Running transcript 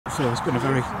Phil, it's been a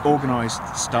very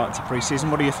organised start to pre-season.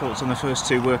 What are your thoughts on the first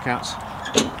two workouts?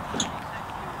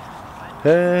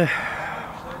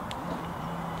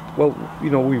 Well, you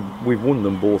know, we've won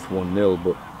them both 1-0,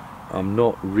 but I'm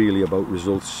not really about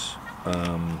results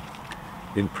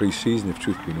in pre-season, if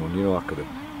truth be known. You know, I could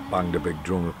have banged a big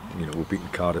drum. You know, we've beaten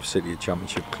Cardiff City, a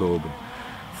Championship club, and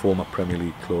former Premier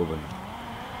League club,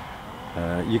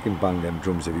 and you can bang them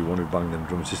drums if you want to bang them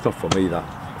drums. It's not for me,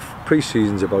 that.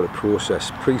 Pre-season's about a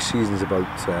process. Pre-season's about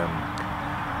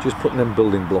just putting them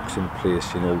building blocks in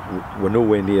place. You know, we're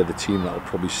nowhere near the team that'll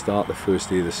probably start the first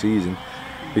day of the season,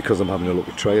 because I'm having a look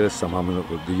at trailers, I'm having a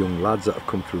look at the young lads that have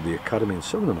come through the academy, and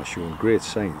some of them are showing great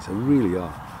signs, they really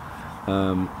are.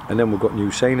 And then we've got new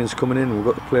signings coming in, we've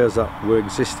got the players that were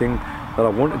existing that I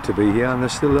wanted to be here, and they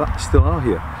still are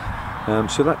here.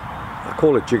 So that, I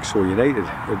call it JIGSAW United.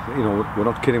 You know, we're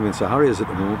not Kidderminster Harriers at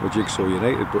the moment, we're JIGSAW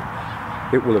United, but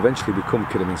it will eventually become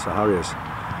Kidderminster Harriers.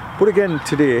 But again,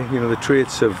 today, you know, the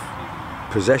traits of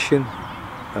possession,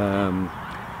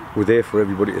 we're there for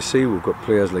everybody to see. We've got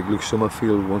players like Luke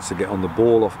Summerfield who wants to get on the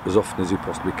ball as often as he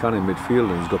possibly can in midfield,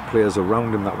 and he's got players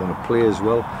around him that want to play as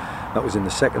well. That was in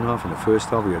the second half. In the first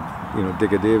half, we had, you know,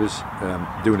 Digger Davis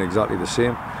doing exactly the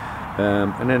same.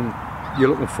 And then you're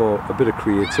looking for a bit of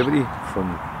creativity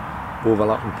from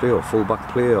overlapping play or full-back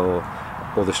play or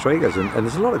the strikers, and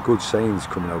there's a lot of good signs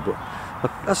coming out. But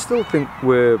I still think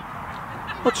we're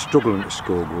not struggling to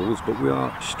score goals, but we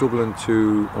are struggling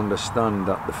to understand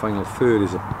that the final third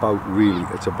is about, really,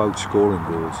 it's about scoring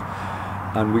goals,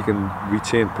 and we can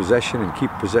retain possession and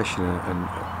keep possession,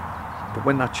 but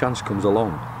when that chance comes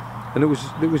along, and there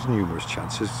was numerous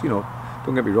chances, you know,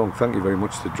 don't get me wrong, thank you very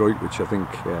much to Droitwich. I think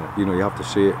you know, you have to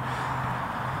say it,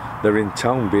 they're in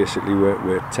town basically,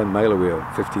 we're 10 mile away or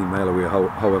 15 mile away,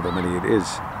 however many it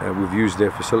is. We've used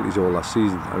their facilities all last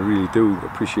season. I really do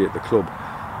appreciate the club.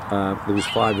 There was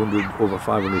over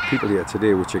 500 people here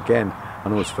today, which again, I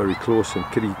know it's very close, and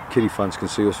Kitty fans can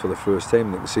see us for the first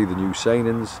time, they can see the new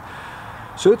signings.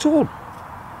 So it's all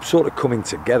sort of coming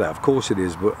together, of course it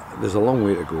is, but there's a long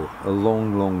way to go, a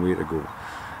long way to go.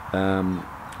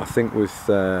 I think with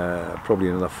probably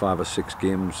another 5 or 6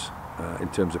 games in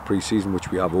terms of pre-season,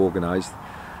 which we have organised,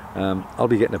 I'll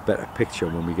be getting a better picture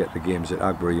when we get the games at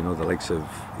Agbury, you know, the likes of,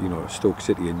 you know, Stoke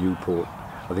City and Newport.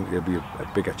 I think there'll be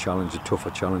a bigger challenge, a tougher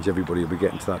challenge. Everybody will be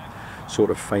getting to that sort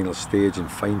of final stage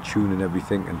and fine-tuning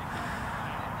everything, and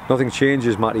nothing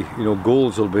changes, Matty. You know,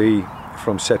 goals will be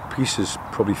from set pieces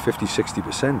probably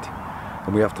 50–60%,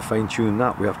 and we have to fine-tune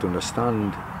that. We have to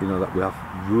understand, you know, that we have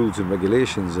rules and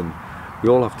regulations, and we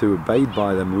all have to abide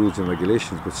by them rules and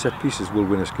regulations. But set pieces will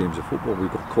win us games of football.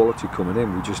 We've got quality coming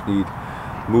in. We just need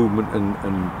movement and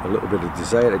a little bit of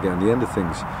desire to get on the end of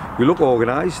things. We look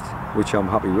organised, which I'm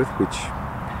happy with, which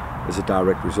is a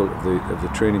direct result of the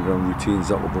training ground routines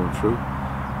that we're going through,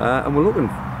 and we're looking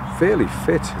fairly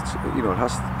fit. It's, you know, it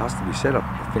has to be said.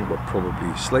 I think we're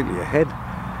probably slightly ahead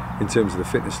in terms of the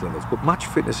fitness levels, but match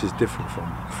fitness is different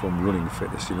from running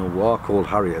fitness. You know, we are called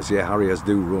Harriers. Yeah, Harriers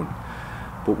do run,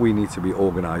 but we need to be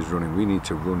organised running. We need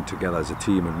to run together as a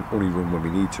team and only run when we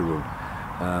need to run.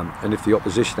 And if the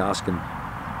opposition are asking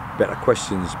better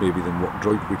questions maybe than what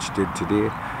Droitwich did today,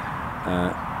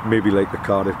 maybe like the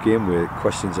Cardiff game where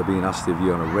questions are being asked of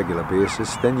you on a regular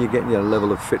basis, then you're getting your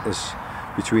level of fitness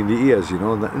between the ears, you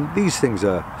know, and these things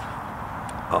are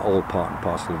all part and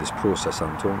parcel of this process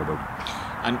I'm talking about.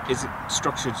 And is it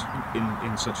structured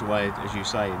in such a way, as you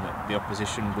say, that the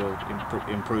opposition will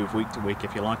improve week to week,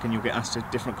 if you like, and you'll get asked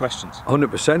different questions?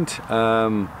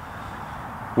 100%.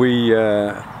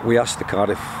 We asked the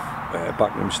Cardiff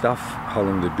backroom staff how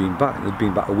long they'd been back, and they'd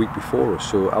been back a week before us,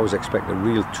 so I was expecting a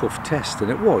real tough test, and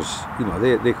it was. You know,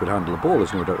 they could handle the ball,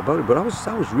 there's no doubt about it, but I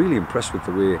was really impressed with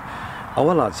the way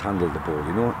our lads handled the ball.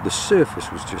 You know, the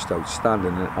surface was just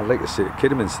outstanding, and I'd like to say to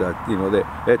Kidderminster, you know,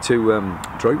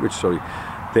 Droitwich, sorry,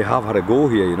 they have had a go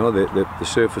here. You know, the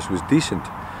surface was decent,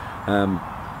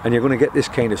 and you're going to get this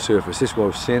kind of surface. This is what I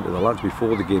was saying to the lads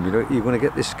before the game. You know, you're going to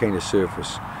get this kind of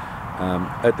surface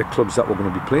at the clubs that we're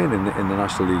going to be playing in the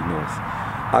National League North.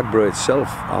 Agbury itself,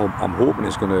 I'm hoping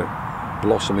is going to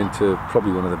blossom into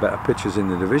probably one of the better pitches in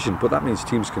the division, but that means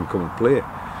teams can come and play.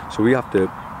 So we have to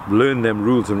learn them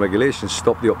rules and regulations,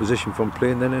 stop the opposition from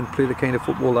playing, then and play the kind of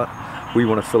football that we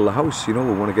want to fill the house. You know,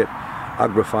 we want to get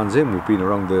Agbury fans in. We've been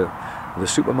around the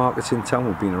supermarkets in town,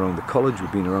 we've been around the college,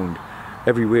 we've been around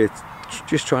everywhere,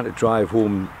 just trying to drive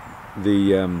home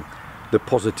the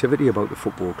positivity about the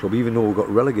football club. Even though we got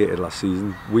relegated last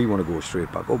season, we want to go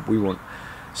straight back up. We want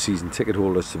season ticket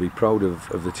holders to be proud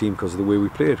of the team because of the way we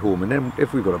play at home. And then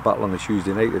if we've got a battle on a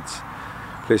Tuesday night, it's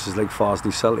places like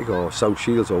Farsley Celtic or South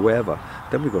Shields or wherever,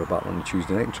 then we've got to battle on the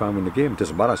Tuesday night and try and win the game. It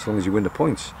doesn't matter as long as you win the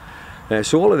points.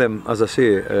 So all of them, as I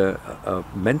say, are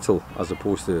mental as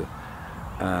opposed to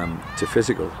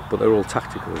physical, but they're all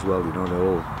tactical as well. You know, they're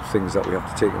all things that we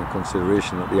have to take into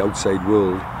consideration. That the outside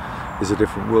world is a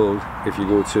different world if you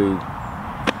go to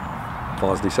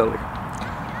Farsley Celtic.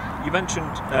 You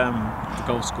mentioned the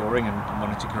goal scoring and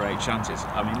wanting to create chances.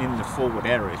 I mean, in the forward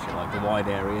area, if you like, the wide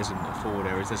areas and the forward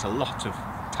areas, there's a lot of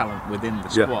talent within the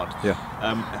squad. Yeah.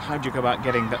 How do you go about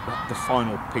getting the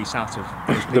final piece out of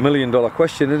those people? The $1 million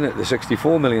question, isn't it? The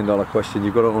 $64 million question.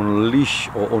 You've got to unleash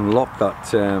or unlock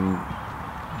that.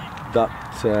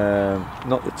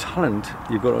 Not the talent.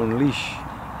 You've got to unleash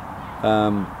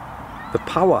the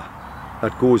power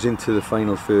that goes into the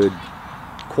final third.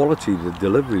 Quality, the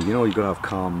delivery. You know, you've got to have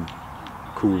calm,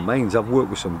 cool minds. I've worked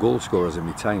with some goal scorers in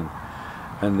my time,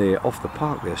 and they're off the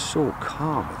park. They're so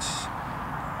calm.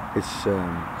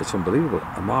 It's unbelievable.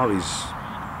 Amari's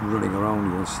running around.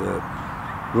 He wants to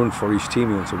run for his team.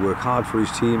 He wants to work hard for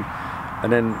his team.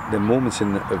 And then the moments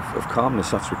of calmness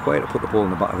that's required to put the ball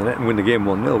in the back of the net and win the game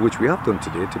 1-0, which we have done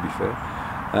today, to be fair.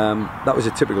 That was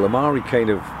a typical Amari kind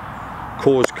of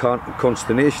caused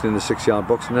consternation in the 6-yard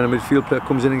box, and then a midfield player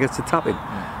comes in and gets the tap in.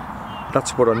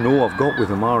 That's what I know I've got with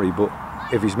Amari, but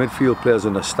if his midfield players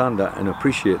understand that and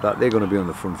appreciate that, they're going to be on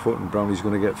the front foot, and Brownie's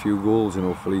going to get a few goals, and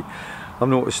hopefully. I've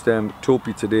noticed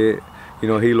Topi today, you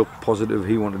know, he looked positive.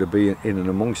 He wanted to be in and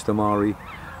amongst Amari,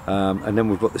 and then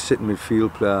we've got the sitting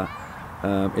midfield player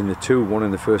in the two, one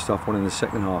in the first half, one in the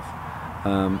second half.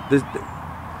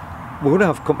 We're going to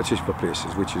have competition for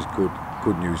places, which is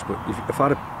good news. But if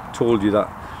I'd have told you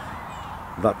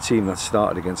that team that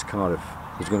started against Cardiff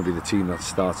was going to be the team that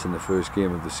starts in the first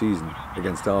game of the season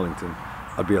against Darlington,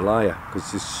 I'd be a liar,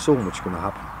 because there's so much going to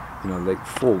happen. You know, like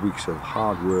 4 weeks of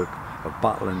hard work, of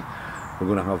battling. We're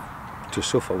going to have to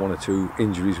suffer 1 or 2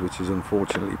 injuries, which is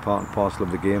unfortunately part and parcel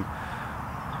of the game.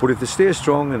 But if they stay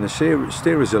strong and they stay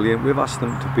resilient, we've asked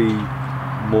them to be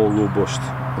more robust.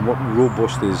 And what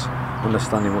robust is,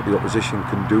 understanding what the opposition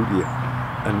can do to you,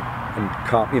 and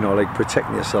you know, like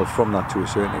protecting yourself from that to a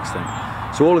certain extent.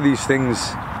 So all of these things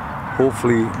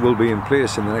hopefully will be in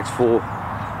place in the next 4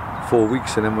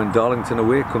 weeks, and then when Darlington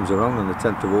away comes around on the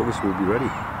 10th of August, we'll be ready.